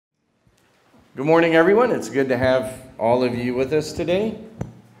Good morning, everyone. It's good to have all of you with us today,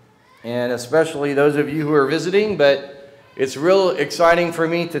 and especially those of you who are visiting, but it's real exciting for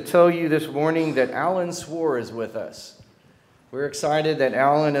me to tell you this morning that Alan Swore is with us. We're excited that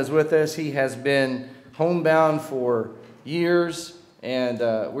Alan is with us. He has been homebound for years, and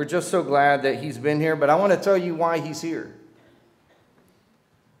we're just so glad that he's been here, but I want to tell you why he's here.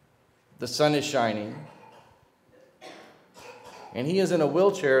 The sun is shining. And he is in a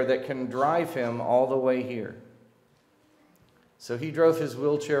wheelchair that can drive him all the way here. So he drove his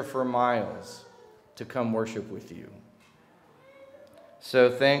wheelchair for miles to come worship with you.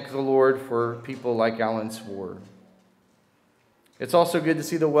 So thank the Lord for people like Alan Swore. It's also good to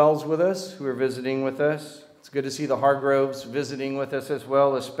see the Wells with us, who are visiting with us. It's good to see the Hargroves visiting with us as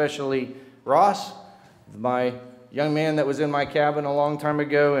well, especially Ross, my young man that was in my cabin a long time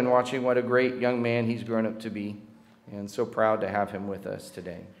ago, and watching what a great young man he's grown up to be. And so proud to have him with us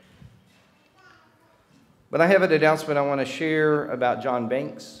today. But I have an announcement I want to share about John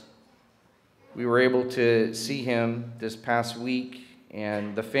Banks. We were able to see him this past week,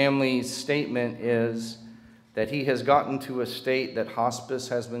 and the family's statement is that he has gotten to a state that hospice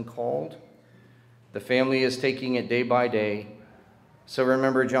has been called. The family is taking it day by day. So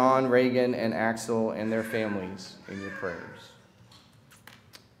remember John, Reagan, and Axel and their families in your prayers.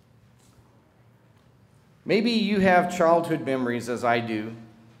 Maybe you have childhood memories, as I do,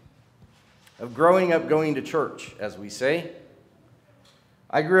 of growing up going to church, as we say.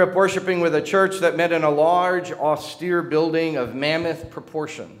 I grew up worshiping with a church that met in a large, austere building of mammoth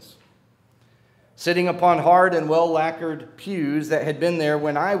proportions, sitting upon hard and well-lacquered pews that had been there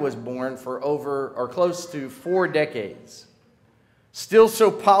when I was born for over or close to 4 decades. Still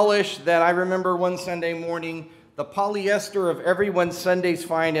so polished that I remember one Sunday morning the polyester of everyone's Sunday's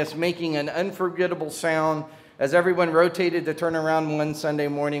finest making an unforgettable sound as everyone rotated to turn around one Sunday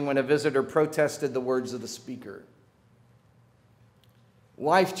morning when a visitor protested the words of the speaker.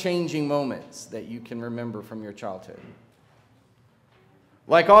 Life-changing moments that you can remember from your childhood.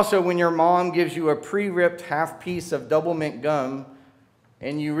 Like also when your mom gives you a pre-ripped half piece of double mint gum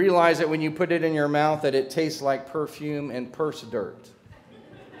and you realize that when you put it in your mouth that it tastes like perfume and purse dirt.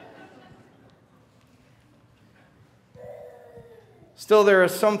 Still, there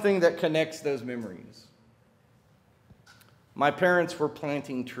is something that connects those memories. My parents were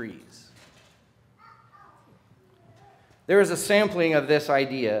planting trees. There is a sampling of this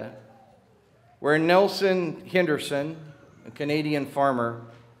idea where Nelson Henderson, a Canadian farmer,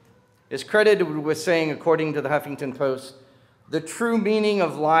 is credited with saying, according to the Huffington Post, "The true meaning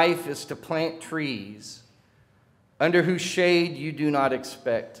of life is to plant trees under whose shade you do not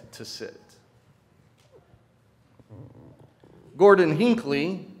expect to sit." Gordon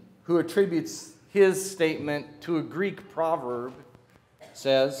Hinckley, who attributes his statement to a Greek proverb,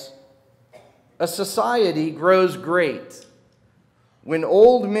 says, "A society grows great when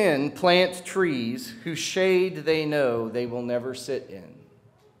old men plant trees whose shade they know they will never sit in."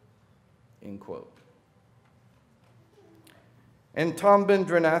 End quote. And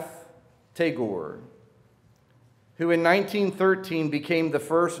Rabindranath Tagore, who in 1913 became the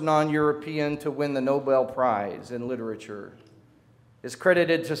first non-European to win the Nobel Prize in Literature, is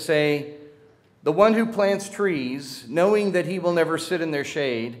credited to say, "The one who plants trees, knowing that he will never sit in their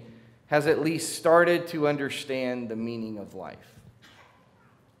shade, has at least started to understand the meaning of life."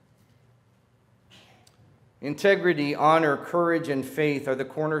 Integrity, honor, courage, and faith are the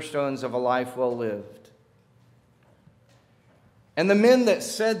cornerstones of a life well lived. And the men that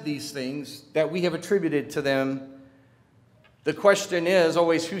said these things that we have attributed to them, the question is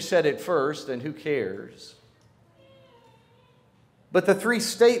always who said it first and who cares? But the three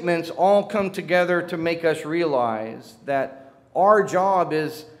statements all come together to make us realize that our job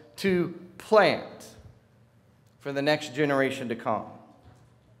is to plant for the next generation to come.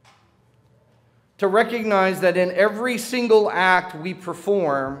 To recognize that in every single act we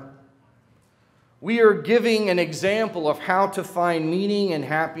perform, we are giving an example of how to find meaning and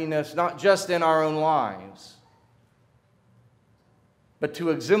happiness, not just in our own lives, but to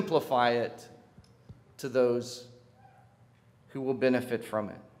exemplify it to those who will benefit from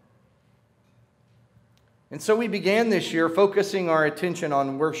it. And so we began this year focusing our attention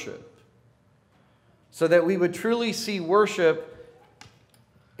on worship so that we would truly see worship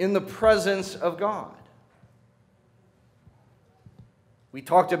in the presence of God. We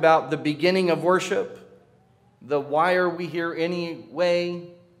talked about the beginning of worship, the why are we here anyway,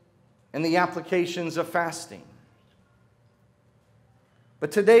 and the applications of fasting.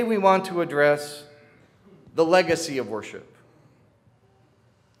 But today we want to address the legacy of worship.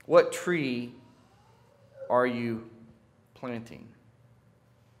 What tree are you planting?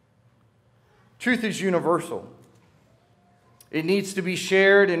 Truth is universal. It needs to be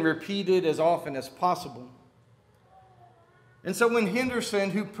shared and repeated as often as possible. And so when Henderson,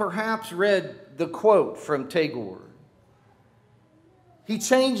 who perhaps read the quote from Tagore, he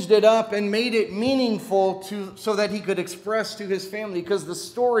changed it up and made it meaningful so that he could express to his family, because the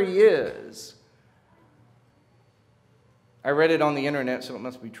story is, I read it on the internet, so it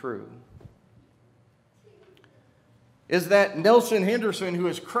must be true, is that Nelson Henderson, who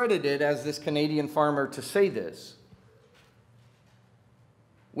is credited as this Canadian farmer to say this,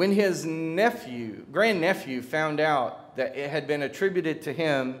 when his grandnephew found out that it had been attributed to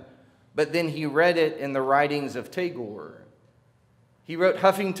him, but then he read it in the writings of Tagore, he wrote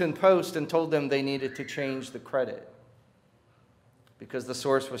Huffington Post and told them they needed to change the credit because the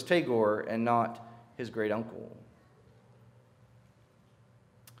source was Tagore and not his great uncle.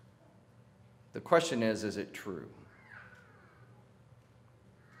 The question is it true?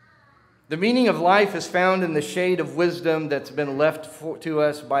 The meaning of life is found in the shade of wisdom that's been left to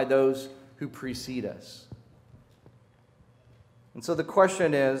us by those who precede us. And so the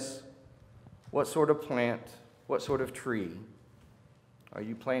question is, what sort of plant, what sort of tree are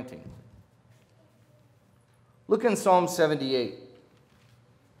you planting? Look in Psalm 78.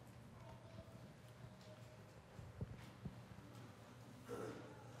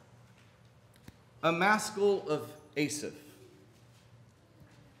 A maskil of Asaph.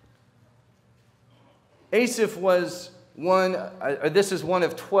 Asaph was this is one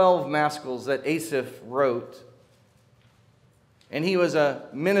of 12 maskils that Asaph wrote. And he was a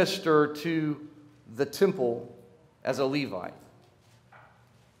minister to the temple as a Levite.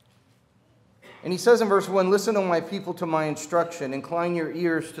 And he says in verse 1, "Listen, O my people, to my instruction. Incline your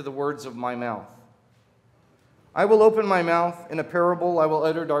ears to the words of my mouth. I will open my mouth in a parable. I will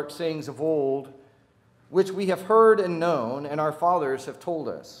utter dark sayings of old, which we have heard and known, and our fathers have told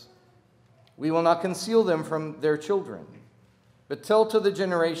us. We will not conceal them from their children, but tell to the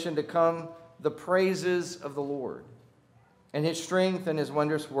generation to come the praises of the Lord, and his strength and his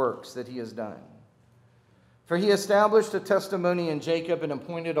wondrous works that he has done. For he established a testimony in Jacob and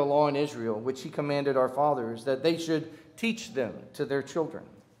appointed a law in Israel, which he commanded our fathers, that they should teach them to their children,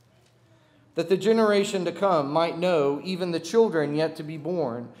 that the generation to come might know, even the children yet to be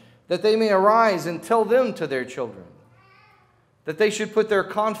born, that they may arise and tell them to their children, that they should put their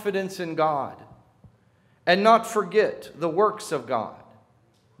confidence in God and not forget the works of God,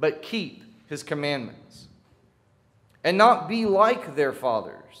 but keep his commandments, and not be like their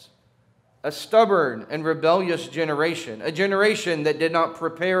fathers, a stubborn and rebellious generation, a generation that did not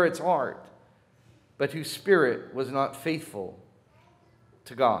prepare its heart, but whose spirit was not faithful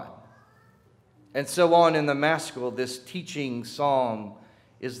to God." And so on in the maskil, this teaching psalm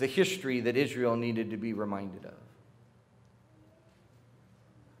is the history that Israel needed to be reminded of.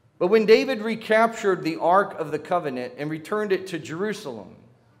 But when David recaptured the Ark of the Covenant and returned it to Jerusalem,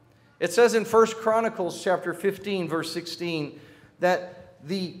 it says in 1 Chronicles chapter 15, verse 16, that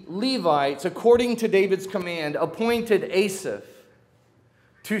the Levites, according to David's command, appointed Asaph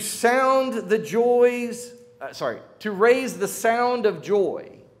to raise the sound of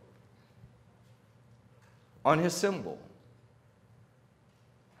joy on his cymbal.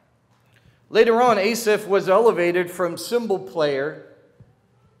 Later on, Asaph was elevated from cymbal player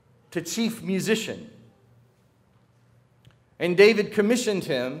to chief musician. And David commissioned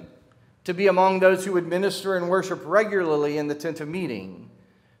him to be among those who would minister and worship regularly in the tent of meeting,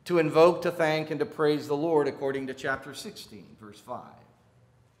 to invoke, to thank, and to praise the Lord, according to chapter 16, verse 5.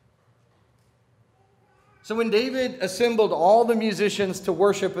 So when David assembled all the musicians to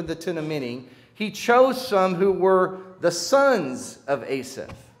worship in the tent of meeting, he chose some who were the sons of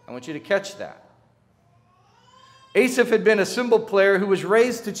Asaph. I want you to catch that. Asaph had been a cymbal player who was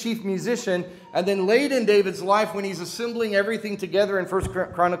raised to chief musician, and then late in David's life, when he's assembling everything together in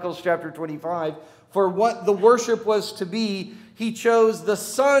 1 Chronicles chapter 25, for what the worship was to be, he chose the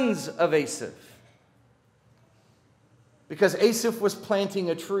sons of Asaph. Because Asaph was planting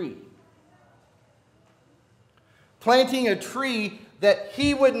a tree. Planting a tree that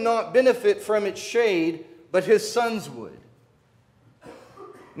he would not benefit from its shade, but his sons would.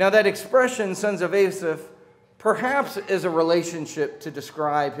 Now that expression, sons of Asaph, perhaps is a relationship to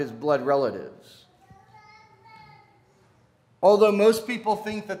describe his blood relatives. Although most people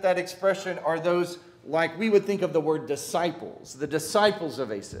think that that expression are those, like we would think of the word disciples, the disciples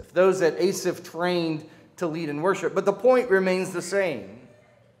of Asaph, those that Asaph trained to lead in worship. But the point remains the same,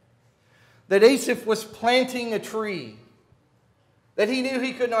 that Asaph was planting a tree that he knew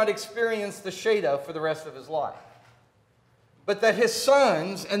he could not experience the shade of for the rest of his life, but that his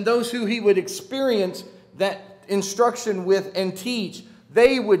sons and those who he would experience that instruction with and teach,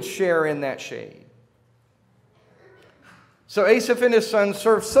 they would share in that shade. So Asaph and his sons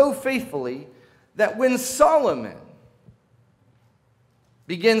served so faithfully that when Solomon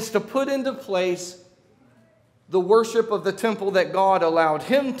begins to put into place the worship of the temple that God allowed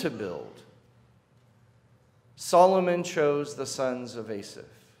him to build, Solomon chose the sons of Asaph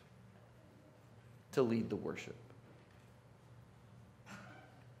to lead the worship.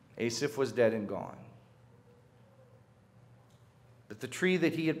 Asaph was dead and gone. But the tree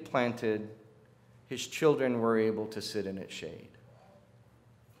that he had planted, his children were able to sit in its shade.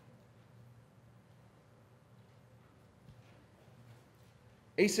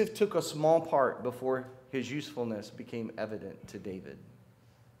 Asaph took a small part before his usefulness became evident to David.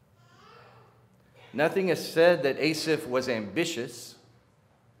 Nothing is said that Asaph was ambitious.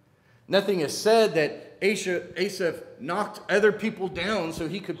 Nothing is said that Asaph knocked other people down so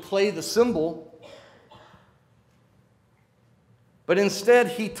he could play the cymbal. But instead,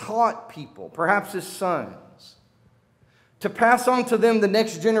 he taught people, perhaps his sons, to pass on to them the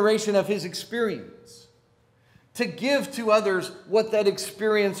next generation of his experience, to give to others what that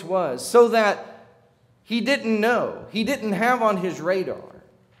experience was, so that he didn't know, he didn't have on his radar,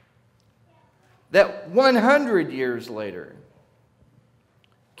 that 100 years later,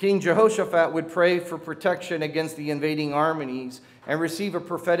 King Jehoshaphat would pray for protection against the invading armies and receive a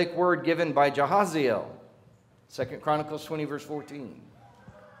prophetic word given by Jahaziel. 2 Chronicles 20, verse 14.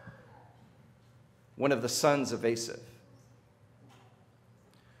 One of the sons of Asaph.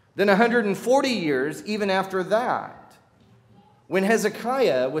 Then 140 years, even after that, when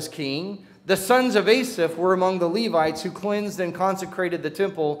Hezekiah was king, the sons of Asaph were among the Levites who cleansed and consecrated the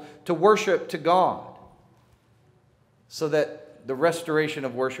temple to worship to God, so that the restoration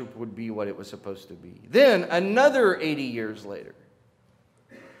of worship would be what it was supposed to be. Then, another 80 years later,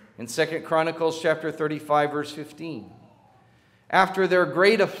 in 2 Chronicles chapter 35, verse 15, after their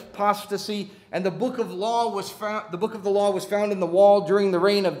great apostasy, and the book of the law was found in the wall during the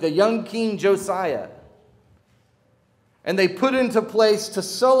reign of the young king Josiah, and they put into place to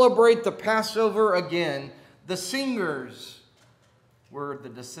celebrate the Passover again, the singers were the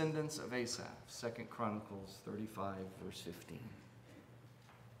descendants of Asaph. 2 Chronicles 35, verse 15.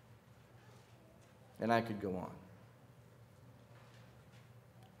 And I could go on.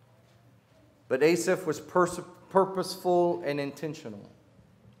 But Asaph was purposeful and intentional,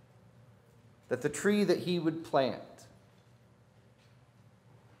 that the tree that he would plant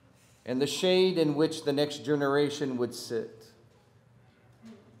and the shade in which the next generation would sit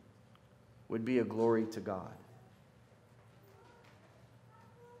would be a glory to God.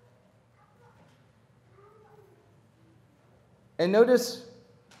 And notice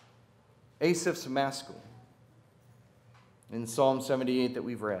Asaph's maskil in Psalm 78 that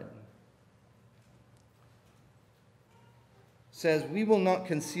we've read. Says, we will not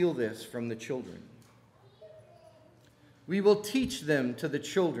conceal this from the children. We will teach them to the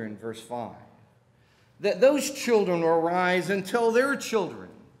children, verse 5, that those children will rise and tell their children,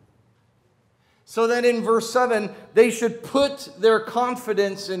 so that in verse 7, they should put their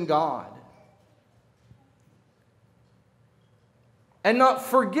confidence in God and not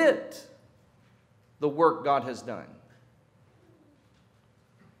forget the work God has done,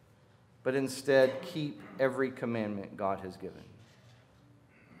 but instead keep every commandment God has given.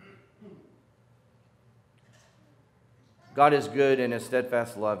 God is good, and his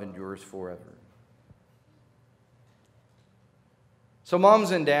steadfast love endures forever. So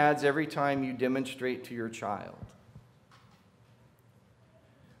moms and dads, every time you demonstrate to your child,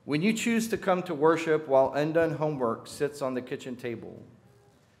 when you choose to come to worship while undone homework sits on the kitchen table,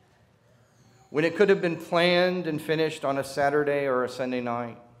 when it could have been planned and finished on a Saturday or a Sunday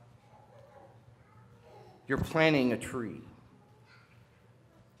night, you're planting a tree.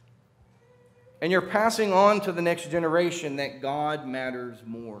 And you're passing on to the next generation that God matters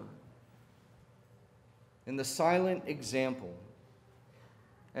more. In the silent example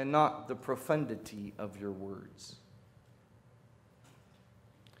and not the profundity of your words.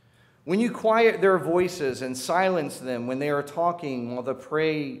 When you quiet their voices and silence them when they are talking while the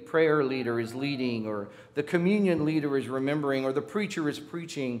prayer leader is leading, or the communion leader is remembering, or the preacher is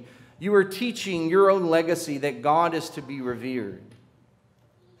preaching, you are teaching your own legacy that God is to be revered.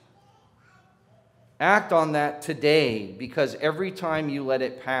 Act on that today, because every time you let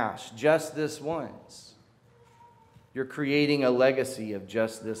it pass, just this once, you're creating a legacy of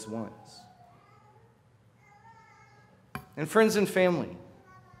just this once. And friends and family,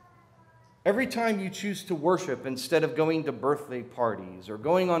 every time you choose to worship instead of going to birthday parties or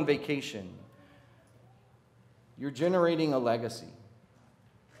going on vacation, you're generating a legacy.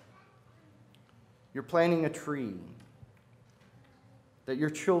 You're planting a tree that your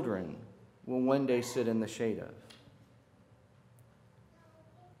children will one day sit in the shade of?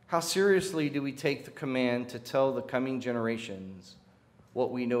 How seriously do we take the command to tell the coming generations what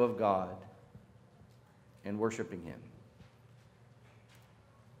we know of God and worshiping Him?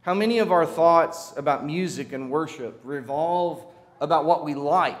 How many of our thoughts about music and worship revolve about what we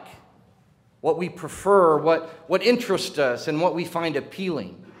like, what we prefer, what interests us, and what we find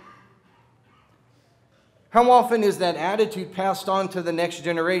appealing? How often is that attitude passed on to the next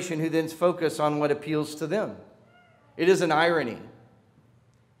generation who then focus on what appeals to them? It is an irony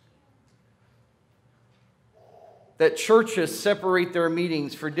that churches separate their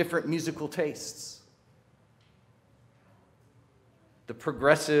meetings for different musical tastes. The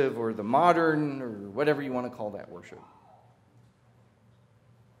progressive or the modern or whatever you want to call that worship.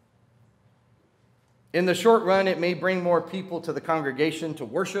 In the short run, it may bring more people to the congregation to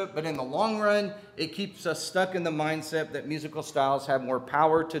worship, but in the long run, it keeps us stuck in the mindset that musical styles have more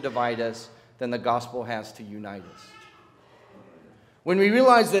power to divide us than the gospel has to unite us. When we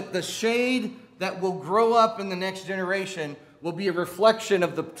realize that the shade that will grow up in the next generation will be a reflection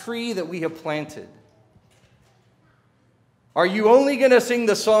of the tree that we have planted. Are you only going to sing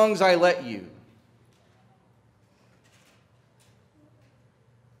the songs I let you?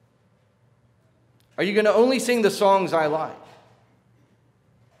 Are you going to only sing the songs I like?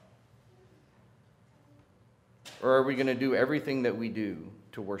 Or are we going to do everything that we do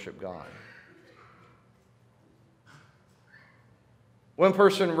to worship God? One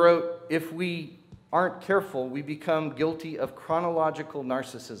person wrote, if we aren't careful, we become guilty of chronological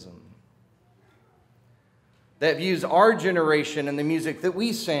narcissism that views our generation and the music that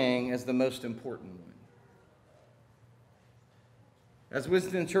we sang as the most important one. As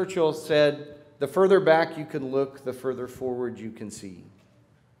Winston Churchill said, the further back you can look, the further forward you can see.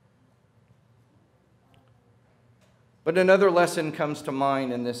 But another lesson comes to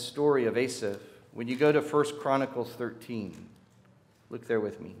mind in this story of Asaph. When you go to 1 Chronicles 13, look there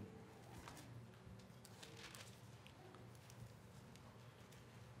with me.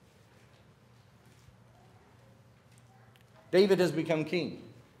 David has become king.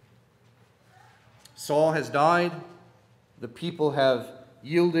 Saul has died. The people have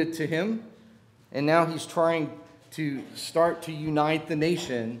yielded to him. And now he's trying to start to unite the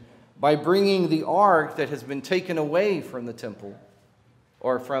nation by bringing the ark that has been taken away from the temple,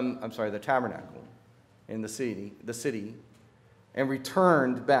 or from, the tabernacle in the city, and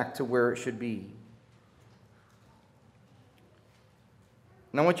returned back to where it should be.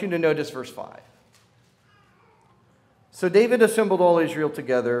 And I want you to notice verse 5. So David assembled all Israel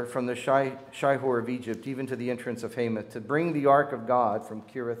together from the Shihor of Egypt, even to the entrance of Hamath, to bring the ark of God from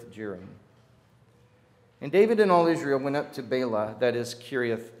Kiriath Jearim. And David and all Israel went up to Bela, that is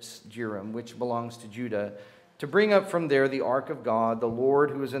Kiriath Jearim, which belongs to Judah, to bring up from there the ark of God, the Lord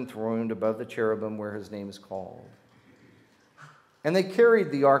who is enthroned above the cherubim where his name is called. And they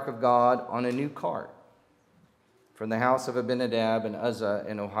carried the ark of God on a new cart from the house of Abinadab and Uzzah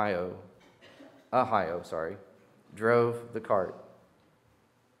in Ahio, drove the cart.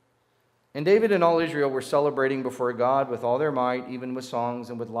 And David and all Israel were celebrating before God with all their might, even with songs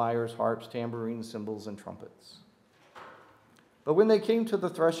and with lyres, harps, tambourines, cymbals, and trumpets. But when they came to the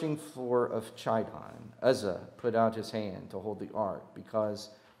threshing floor of Chidon, Uzzah put out his hand to hold the ark because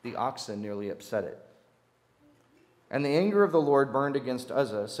the oxen nearly upset it. And the anger of the Lord burned against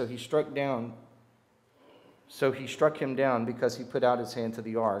Uzzah, so he struck him down because he put out his hand to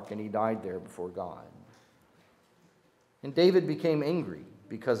the ark, and he died there before God. And David became angry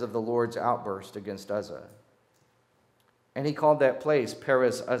because of the Lord's outburst against Uzzah. And he called that place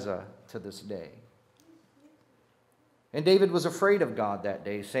Perez Uzzah to this day. And David was afraid of God that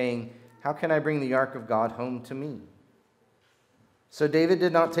day, saying, how can I bring the ark of God home to me? So David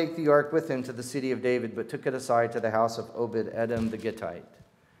did not take the ark with him to the city of David, but took it aside to the house of Obed-Edom the Gittite.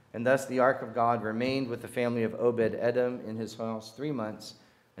 And thus the ark of God remained with the family of Obed-Edom in his house 3 months,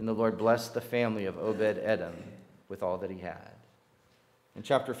 and the Lord blessed the family of Obed-Edom with all that he had. And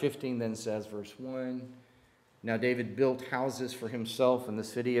chapter 15 then says, verse 1, now David built houses for himself in the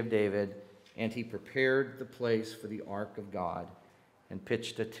city of David, and he prepared the place for the ark of God and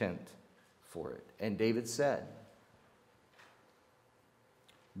pitched a tent for it. And David said,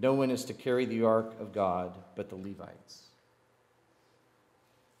 no one is to carry the ark of God but the Levites.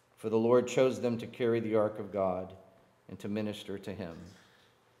 For the Lord chose them to carry the ark of God and to minister to him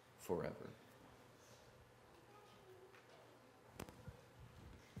forever.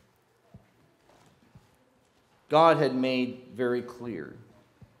 God had made very clear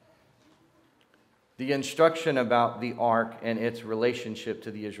the instruction about the ark and its relationship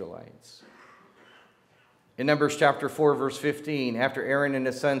to the Israelites. In Numbers chapter 4, verse 15, after Aaron and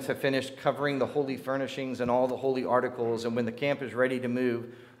his sons have finished covering the holy furnishings and all the holy articles, and when the camp is ready to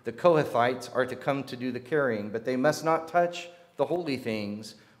move, the Kohathites are to come to do the carrying, but they must not touch the holy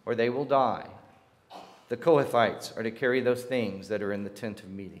things, or they will die. The Kohathites are to carry those things that are in the tent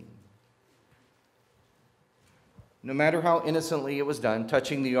of meeting. No matter how innocently it was done,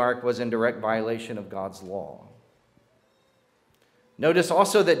 touching the ark was in direct violation of God's law. Notice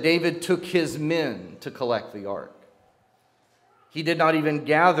also that David took his men to collect the ark. He did not even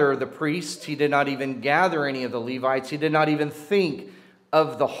gather the priests. He did not even gather any of the Levites. He did not even think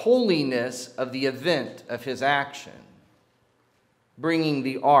of the holiness of the event of his action, bringing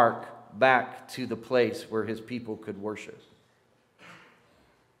the ark back to the place where his people could worship.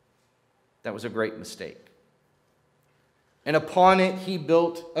 That was a great mistake. And upon it he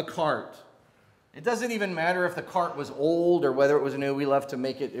built a cart. It doesn't even matter if the cart was old or whether it was new. We love to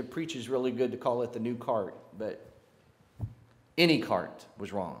make it, it preaches really good to call it the new cart, but any cart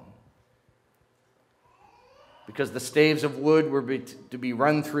was wrong. Because the staves of wood were to be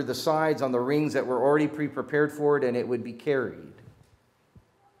run through the sides on the rings that were already pre-prepared for it, and it would be carried.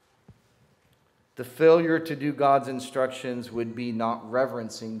 The failure to do God's instructions would be not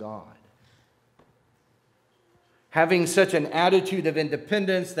reverencing God. Having such an attitude of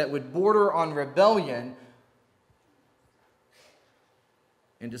independence that would border on rebellion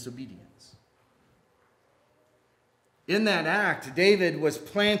and disobedience. In that act, David was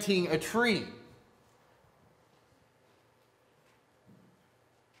planting a tree.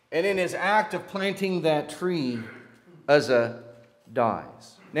 And in his act of planting that tree, Uzzah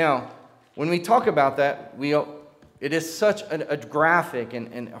dies. Now, when we talk about that, it is such a graphic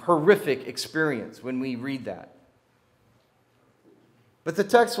and horrific experience when we read that. But the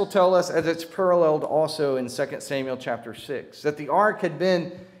text will tell us, as it's paralleled also in 2 Samuel chapter 6, that the ark had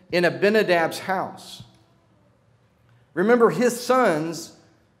been in Abinadab's house. Remember, his sons,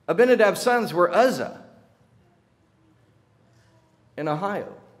 Abinadab's sons, were Uzzah and Ahio.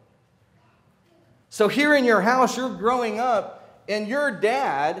 So here in your house, you're growing up, and your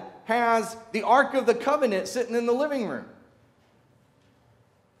dad has the Ark of the Covenant sitting in the living room.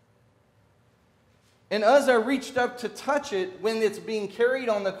 And Uzzah reached up to touch it when it's being carried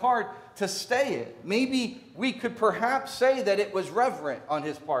on the cart to stay it. Maybe we could perhaps say that it was reverent on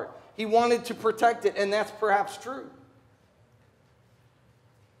his part. He wanted to protect it, and that's perhaps true.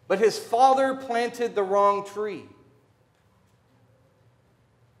 But his father planted the wrong tree.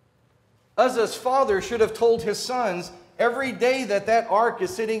 Uzzah's father should have told his sons, every day that that ark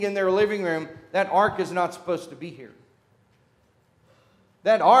is sitting in their living room, that ark is not supposed to be here.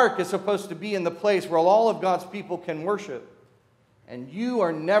 That ark is supposed to be in the place where all of God's people can worship. And you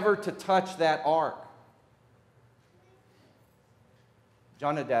are never to touch that ark.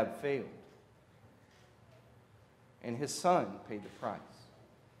 Jonadab failed. And his son paid the price.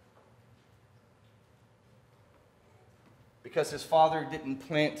 Because his father didn't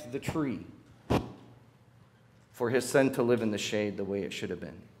plant the tree for his son to live in the shade the way it should have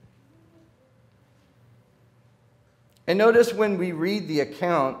been. And notice when we read the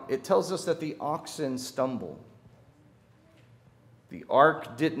account, it tells us that the oxen stumble. The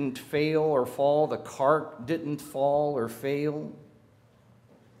ark didn't fail or fall. The cart didn't fall or fail.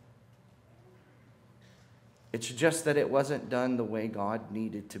 It's just that it wasn't done the way God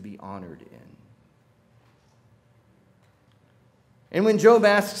needed to be honored in. And when Job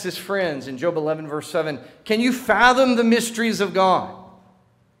asks his friends in Job 11, verse 7, can you fathom the mysteries of God?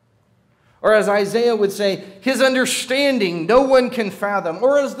 Or as Isaiah would say, his understanding no one can fathom.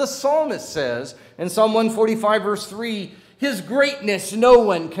 Or as the psalmist says in Psalm 145, verse 3, his greatness no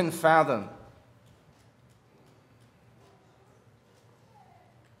one can fathom.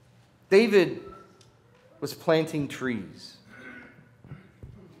 David was planting trees.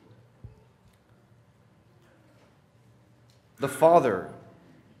 The father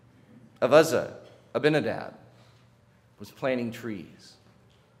of Uzzah, Abinadab, was planting trees.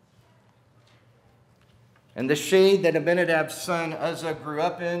 And the shade that Abinadab's son Uzzah grew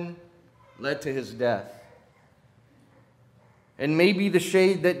up in led to his death. And maybe the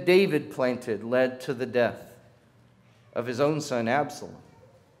shade that David planted led to the death of his own son Absalom.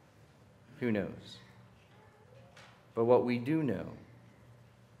 Who knows? But what we do know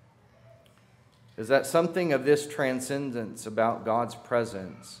is that something of this transcendence about God's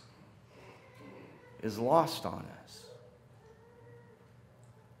presence is lost on us.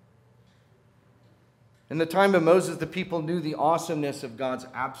 In the time of Moses, the people knew the awesomeness of God's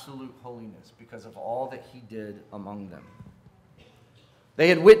absolute holiness because of all that he did among them. They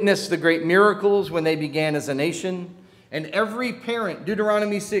had witnessed the great miracles when they began as a nation, and every parent,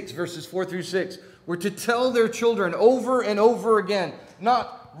 Deuteronomy 6, verses 4 through 6, were to tell their children over and over again,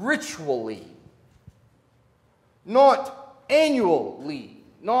 not ritually, not annually,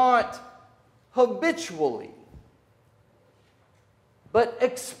 not habitually, but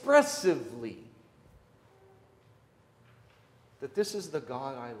expressively, that this is the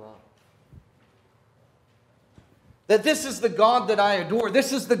God I love. That this is the God that I adore.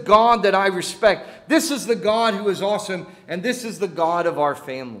 This is the God that I respect. This is the God who is awesome, and this is the God of our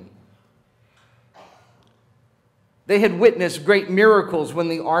family. They had witnessed great miracles when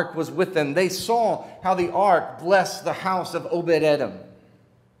the ark was with them. They saw how the ark blessed the house of Obed-Edom.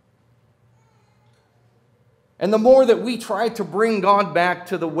 And the more that we try to bring God back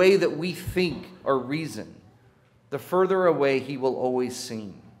to the way that we think or reason, the further away he will always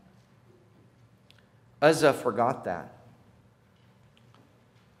seem. Uzzah forgot that.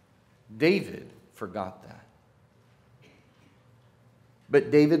 David forgot that.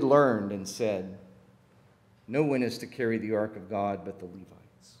 But David learned and said, no one is to carry the ark of God but the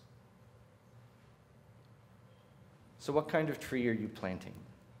Levites. So what kind of tree are you planting?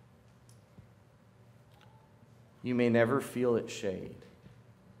 You may never feel its shade.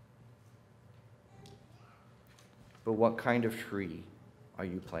 But what kind of tree are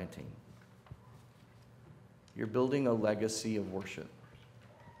you planting? You're building a legacy of worship.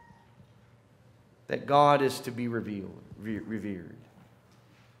 That God is to be revered.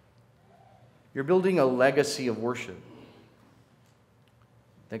 You're building a legacy of worship.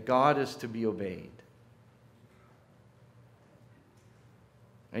 That God is to be obeyed.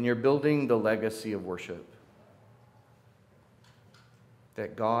 And you're building the legacy of worship.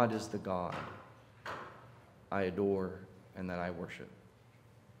 That God is the God I adore and that I worship.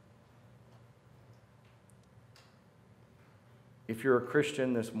 If you're a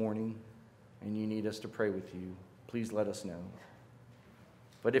Christian this morning and you need us to pray with you, please let us know.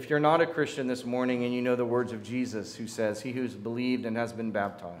 But if you're not a Christian this morning and you know the words of Jesus who says, he who's believed and has been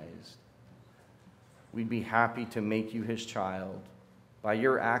baptized, we'd be happy to make you his child by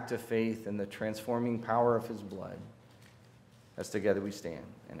your act of faith and the transforming power of his blood. As together we stand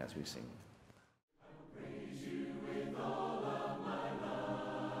and as we sing.